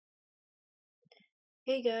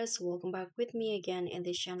Hey guys, welcome back with me again in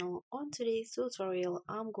this channel. On today's tutorial,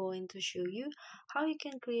 I'm going to show you how you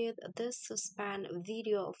can create this suspend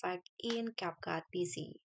video effect in CapCut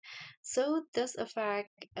PC. So this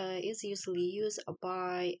effect is usually used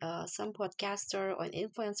by some podcaster or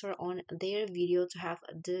influencer on their video to have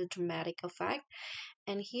the dramatic effect.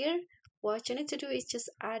 And here, what you need to do is just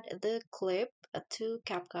add the clip to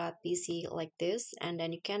CapCut PC like this, and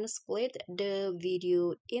then you can split the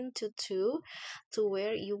video into two to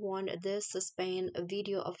where you want the suspend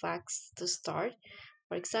video effects to start.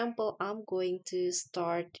 For example, I'm going to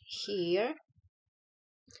start here.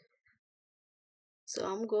 So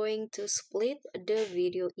I'm going to split the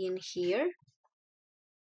video in here.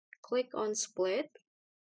 Click on split.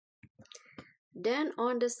 Then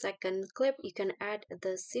on the second clip, you can add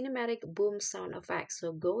the cinematic boom sound effect.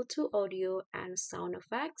 So go to audio and sound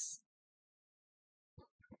effects.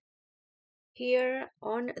 Here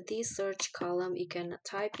on the search column, you can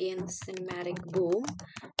type in cinematic boom.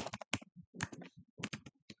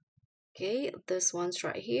 Okay, this one's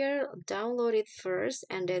right here. Download it first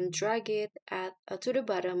and then drag it to the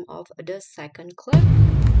bottom of the second clip.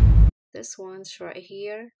 This one's right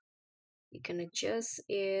here. You can adjust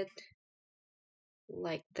it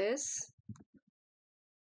like this.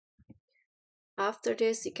 After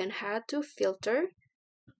this, you can head to filter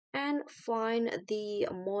and find the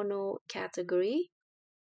mono category.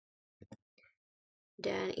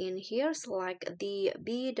 Then in here, select the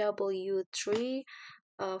BW3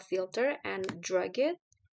 filter and drag it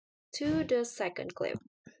to the second clip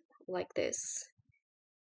like this.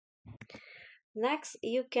 Next,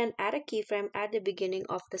 you can add a keyframe at the beginning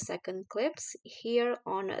of the second clips here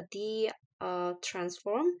on the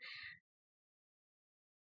transform,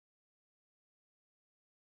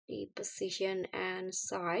 the position and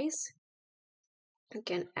size. You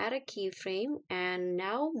can add a keyframe and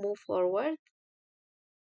now move forward.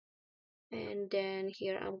 And then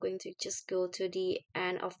here I'm going to just go to the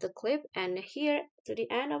end of the clip, and here to the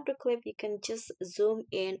end of the clip you can just zoom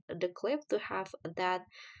in the clip to have that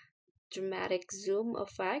dramatic zoom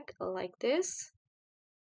effect like this.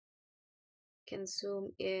 You can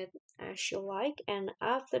zoom it as you like, and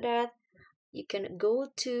after that you can go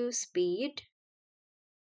to speed,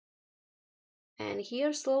 and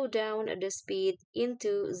here slow down the speed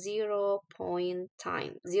into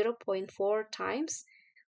 0.4 times.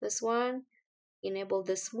 This one, enable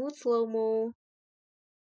the smooth slow-mo,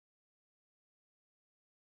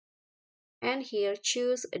 and here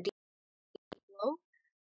choose the slow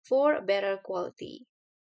for better quality.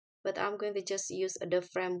 But I'm going to just use the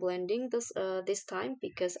frame blending this time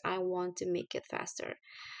because I want to make it faster.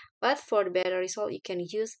 But for the better result, you can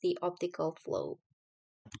use the optical flow.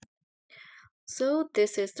 So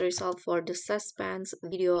this is the result for the suspense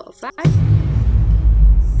video effect.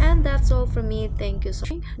 And that's all from me. Thank you so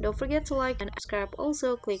much. Don't forget to like and subscribe.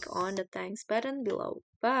 Also click on the thanks button below.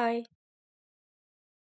 Bye.